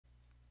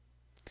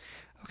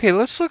Okay,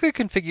 let's look at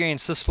configuring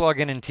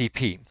Syslog and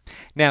NTP.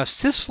 Now,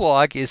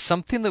 Syslog is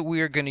something that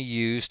we are going to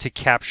use to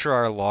capture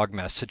our log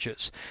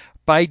messages.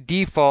 By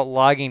default,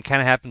 logging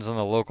kind of happens on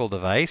the local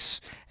device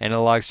and it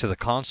logs to the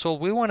console.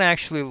 We want to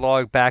actually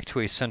log back to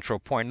a central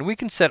point. And we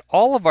can set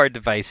all of our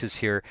devices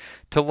here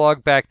to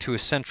log back to a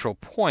central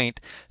point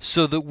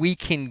so that we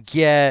can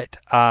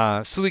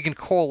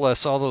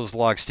coalesce all those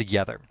logs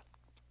together.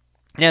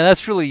 Now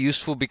that's really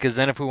useful because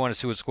then if we want to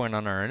see what's going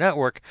on our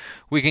network,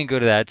 we can go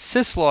to that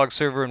syslog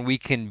server and we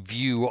can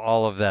view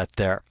all of that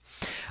there.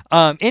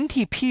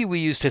 NTP we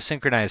use to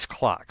synchronize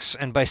clocks,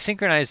 and by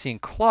synchronizing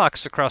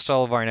clocks across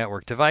all of our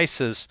network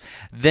devices,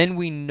 then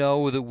we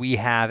know that we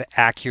have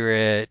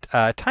accurate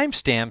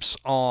timestamps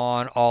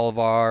on all of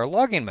our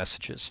logging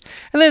messages.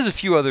 And there's a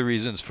few other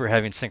reasons for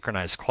having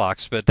synchronized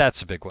clocks, but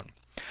that's a big one.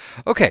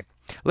 Okay,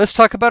 let's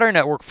talk about our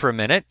network for a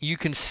minute. You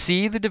can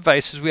see the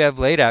devices we have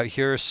laid out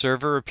here: a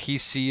server, a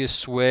PC, a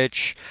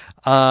switch,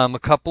 a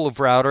couple of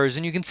routers,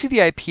 and you can see the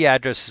IP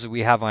addresses that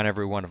we have on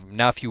every one of them.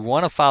 Now, if you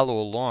want to follow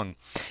along,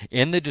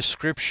 in the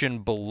description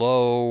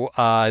below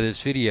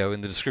this video,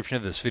 in the description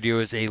of this video,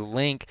 is a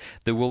link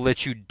that will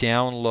let you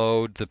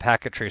download the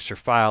packet tracer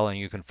file and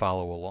you can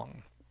follow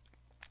along.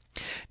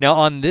 Now,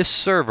 on this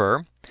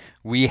server,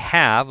 we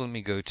have, let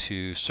me go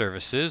to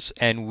services,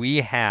 and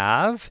we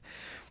have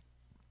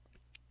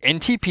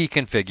NTP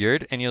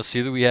configured, and you'll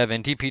see that we have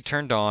NTP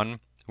turned on.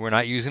 We're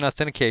not using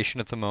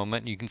authentication at the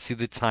moment. You can see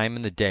the time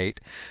and the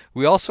date.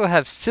 We also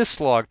have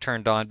syslog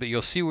turned on, but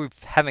you'll see we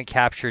haven't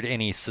captured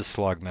any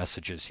syslog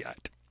messages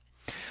yet.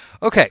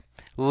 Okay,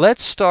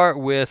 let's start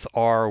with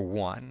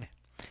R1.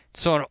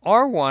 So in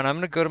R1, I'm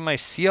going to go to my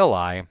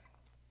CLI.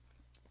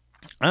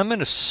 I'm going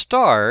to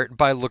start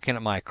by looking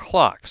at my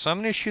clock. So I'm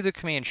going to issue the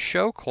command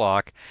show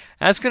clock.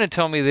 That's going to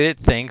tell me that it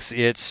thinks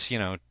it's,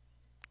 2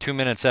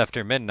 minutes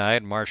after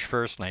midnight, March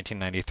 1st,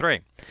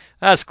 1993.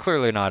 That's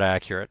clearly not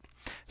accurate.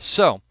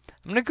 So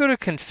I'm going to go to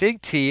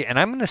config T and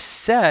I'm going to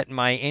set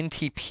my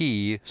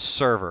NTP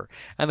server.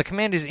 And the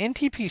command is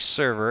NTP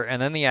server and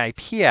then the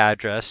IP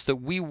address that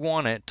we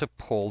want it to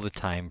pull the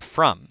time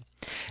from.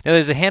 Now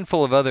there's a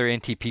handful of other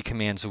NTP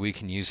commands that we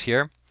can use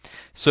here.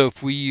 So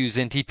if we use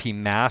NTP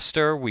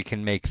master, we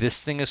can make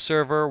this thing a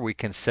server. We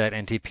can set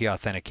NTP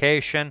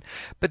authentication.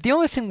 But the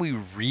only thing we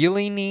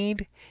really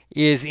need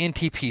is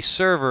NTP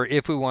server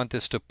if we want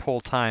this to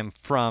pull time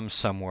from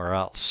somewhere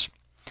else.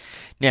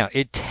 Now,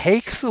 it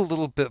takes a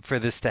little bit for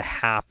this to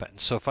happen.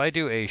 So if I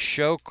do a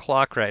show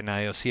clock right now,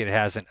 you'll see it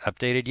hasn't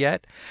updated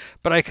yet.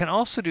 But I can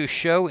also do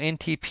show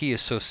NTP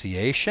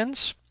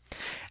Associations,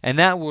 and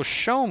that will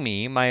show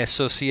me my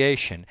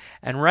association.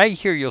 And right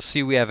here you'll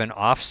see we have an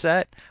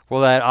offset.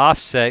 Well, that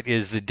offset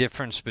is the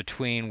difference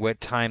between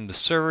what time the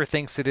server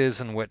thinks it is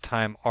and what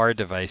time our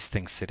device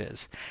thinks it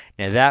is.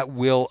 Now that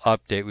will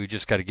update. We've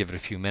just got to give it a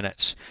few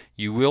minutes.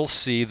 You will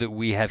see that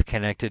we have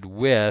connected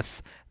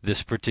with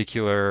this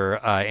particular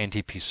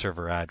NTP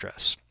server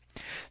address.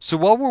 So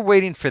while we're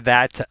waiting for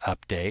that to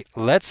update,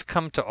 let's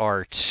come to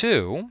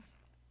R2.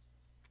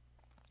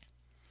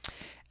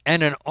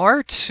 And in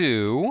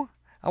R2,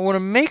 I want to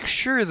make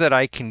sure that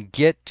I can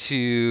get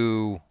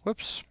to,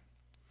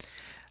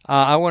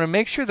 I want to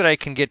make sure that I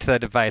can get to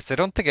that device. I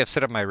don't think I've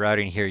set up my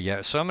routing here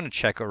yet, so I'm going to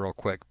check it real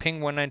quick. Ping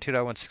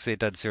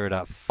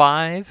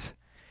 192.168.0.5,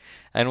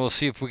 and we'll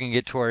see if we can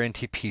get to our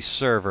NTP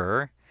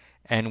server,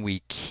 and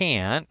we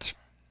can't.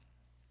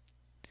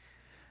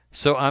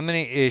 So I'm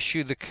going to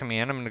issue the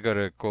command. I'm going to go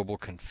to global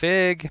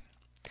config,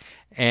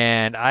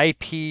 and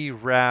IP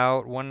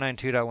route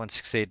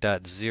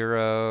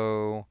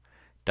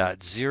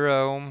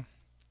 192.168.0.0.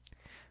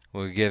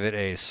 We'll give it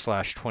a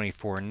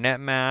 /24 net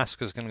mask.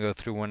 It's going to go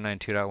through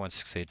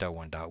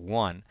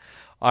 192.168.1.1.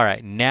 All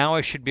right, now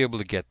I should be able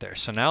to get there.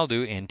 So now I'll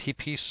do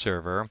NTP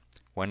server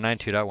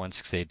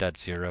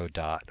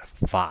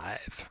 192.168.0.5.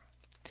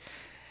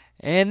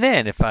 And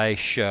then if I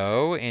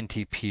show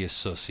NTP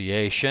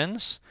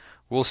Associations,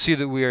 we'll see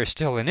that we are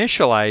still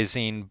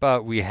initializing,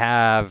 but we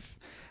have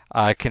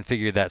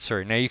configured that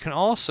server. Now you can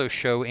also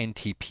show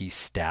NTP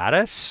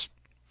status,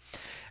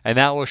 and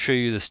that will show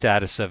you the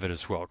status of it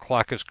as well.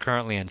 Clock is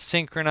currently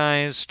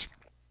unsynchronized,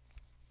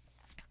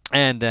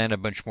 and then a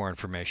bunch more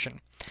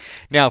information.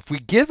 Now, if we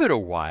give it a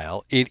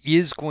while, it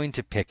is going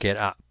to pick it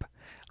up.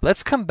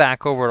 Let's come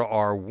back over to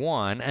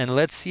R1, and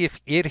let's see if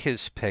it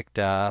has picked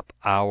up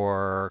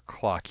our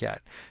clock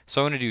yet.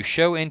 So I'm going to do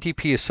show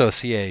NTP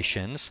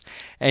Associations,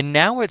 and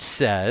now it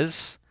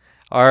says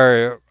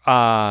our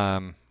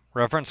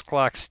reference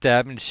clock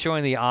step, and it's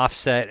showing the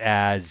offset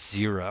as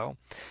 0.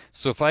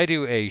 So if I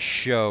do a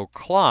show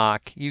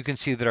clock, you can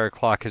see that our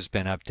clock has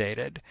been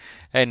updated.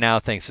 And now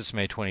thinks it's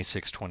May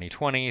 26,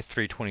 2020,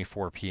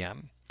 3:24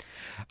 p.m.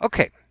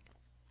 Okay,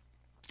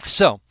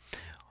 so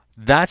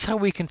that's how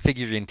we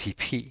configure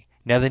NTP.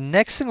 Now the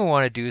next thing we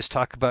want to do is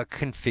talk about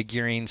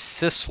configuring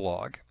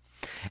syslog.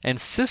 And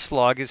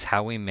syslog is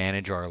how we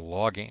manage our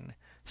logging.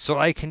 So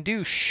I can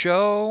do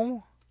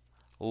show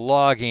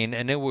logging,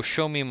 and it will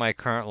show me my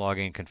current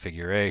logging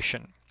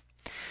configuration.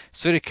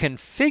 So to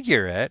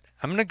configure it,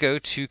 I'm going to go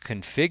to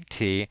config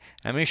T.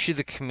 I'm going to issue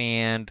the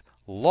command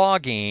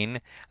logging,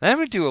 and I'm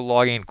going to do a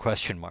logging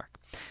question mark.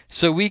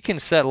 So we can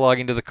set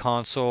logging to the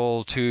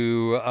console,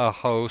 to a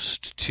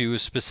host, to a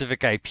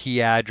specific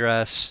IP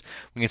address.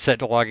 We can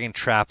set logging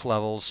trap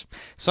levels.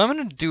 So I'm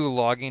going to do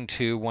logging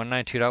to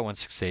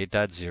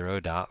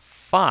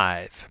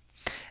 192.168.0.5.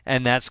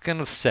 And that's going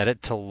to set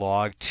it to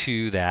log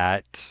to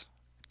that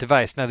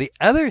device. Now the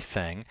other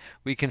thing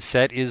we can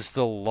set is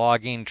the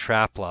logging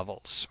trap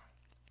levels.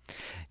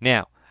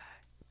 Now,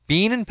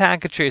 being in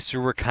Packet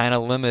Tracer, we're kind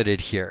of limited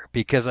here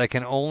because I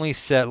can only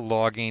set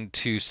logging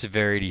to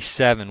severity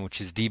 7, which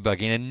is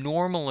debugging, and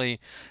normally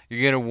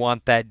you're going to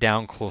want that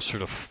down closer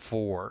to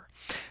 4.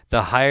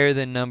 The higher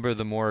the number,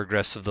 the more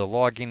aggressive the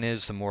logging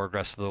is. The more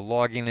aggressive the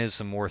logging is,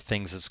 the more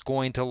things it's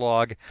going to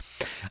log.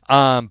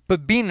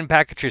 But being in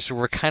Packet Tracer,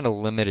 we're kind of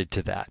limited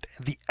to that.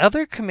 The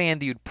other command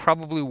that you'd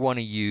probably want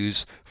to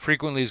use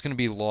frequently is going to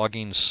be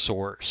logging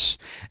source.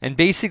 And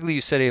basically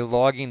you set a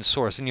logging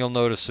source, and you'll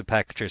notice that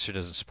Packet Tracer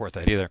doesn't support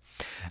that either.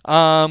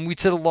 We'd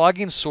set a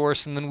logging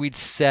source, and then we'd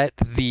set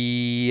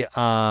the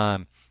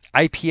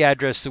IP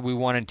address that we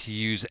wanted to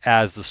use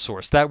as the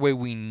source. That way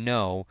we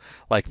know,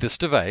 like this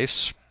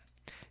device,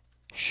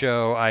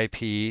 show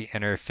IP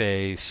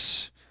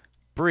interface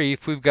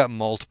brief, we've got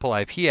multiple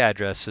IP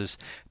addresses.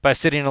 By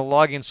setting a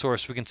logging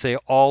source, we can say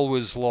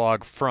always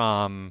log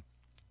from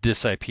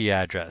this IP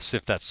address,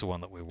 if that's the one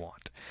that we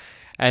want.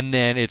 And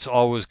then it's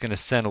always going to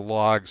send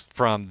logs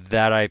from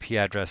that IP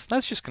address.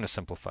 That's just going to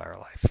simplify our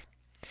life.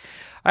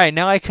 All right,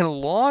 now I can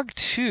log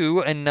to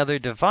another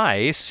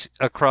device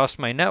across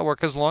my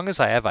network as long as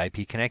I have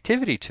IP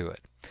connectivity to it.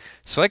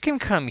 So I can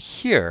come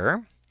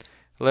here.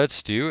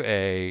 Let's do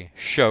a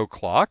show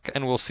clock,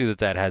 and we'll see that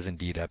that has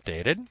indeed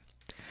updated.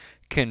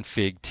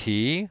 Config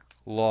T,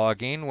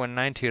 logging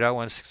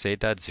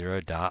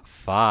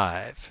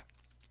 192.168.0.5.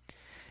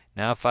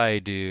 Now if I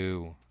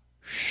do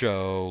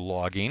show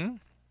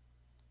logging,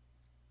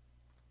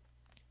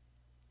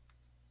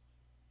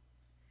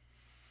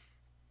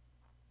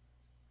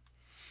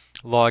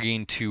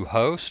 logging to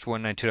host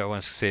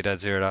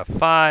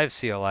 192.168.0.5,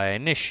 CLI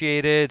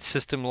initiated,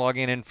 system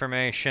login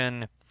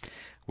information,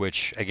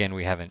 which again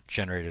we haven't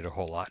generated a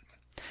whole lot.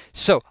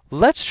 So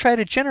let's try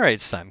to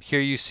generate some.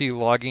 Here you see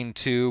logging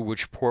to,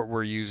 which port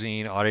we're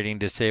using, auditing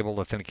disabled,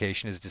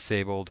 authentication is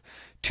disabled,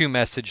 2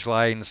 message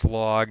lines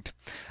logged.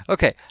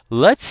 Okay,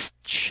 let's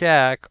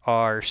check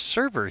our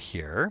server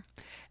here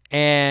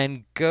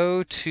and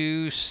go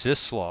to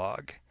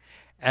Syslog.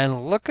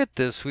 And look at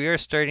this, we are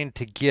starting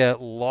to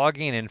get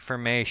logging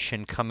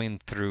information coming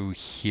through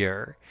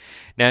here.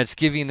 Now it's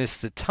giving us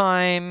the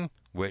time,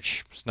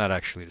 which is not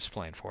actually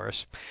displaying for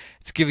us.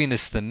 It's giving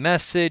us the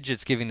message,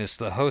 it's giving us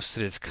the host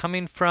that it's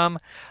coming from.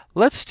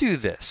 Let's do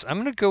this. I'm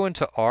going to go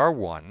into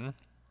R1,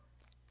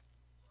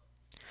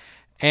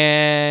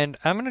 and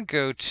I'm going to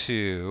go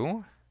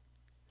to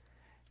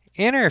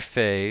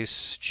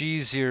interface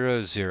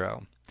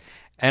G00,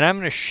 and I'm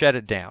going to shut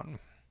it down.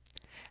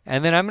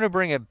 And then I'm going to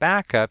bring it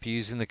back up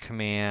using the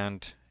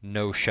command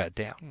no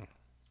shutdown.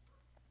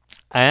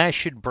 And I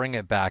should bring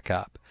it back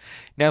up.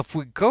 Now if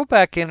we go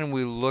back in and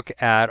we look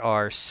at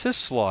our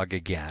syslog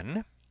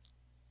again,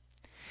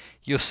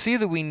 you'll see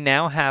that we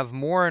now have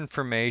more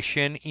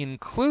information,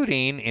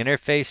 including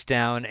interface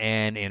down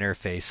and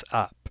interface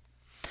up.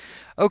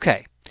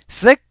 Okay,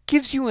 so that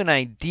gives you an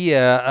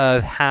idea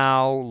of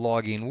how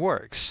logging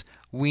works.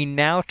 We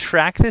now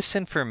track this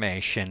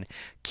information,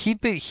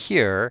 keep it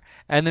here,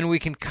 and then we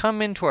can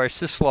come into our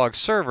syslog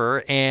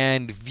server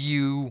and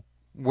view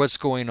what's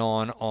going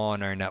on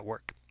our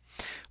network,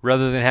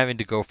 rather than having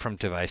to go from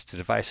device to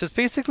device. It's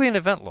basically an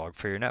event log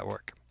for your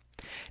network.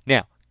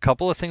 Now, a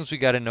couple of things we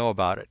got to know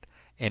about it.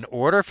 In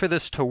order for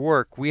this to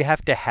work, we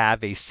have to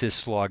have a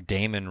syslog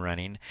daemon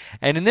running.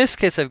 And in this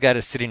case, I've got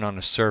it sitting on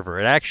a server.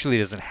 It actually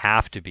doesn't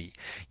have to be.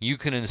 You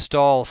can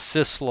install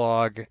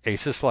syslog, a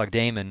syslog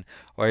daemon,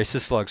 or a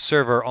syslog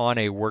server on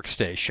a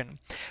workstation.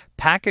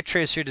 Packet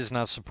Tracer does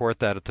not support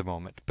that at the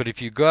moment. But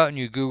if you go out and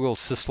you Google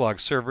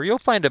syslog server, you'll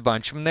find a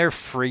bunch of them. They're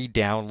free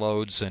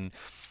downloads, and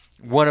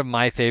one of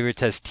my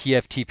favorites has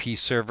TFTP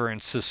server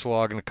and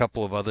syslog and a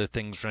couple of other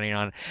things running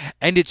on.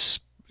 And it's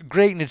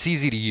great and it's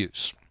easy to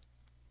use.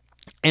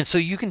 And so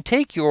you can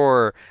take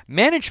your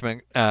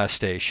management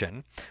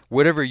station,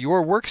 whatever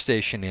your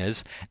workstation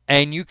is,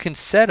 and you can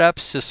set up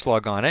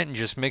syslog on it and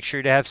just make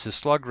sure to have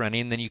syslog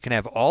running. Then you can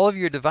have all of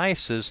your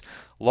devices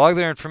log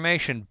their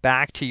information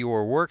back to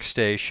your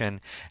workstation,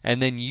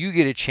 and then you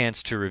get a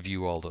chance to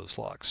review all those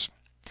logs.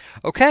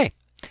 Okay,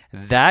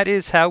 that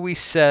is how we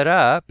set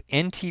up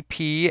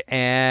NTP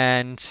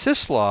and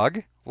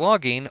syslog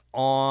logging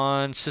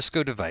on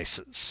Cisco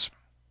devices.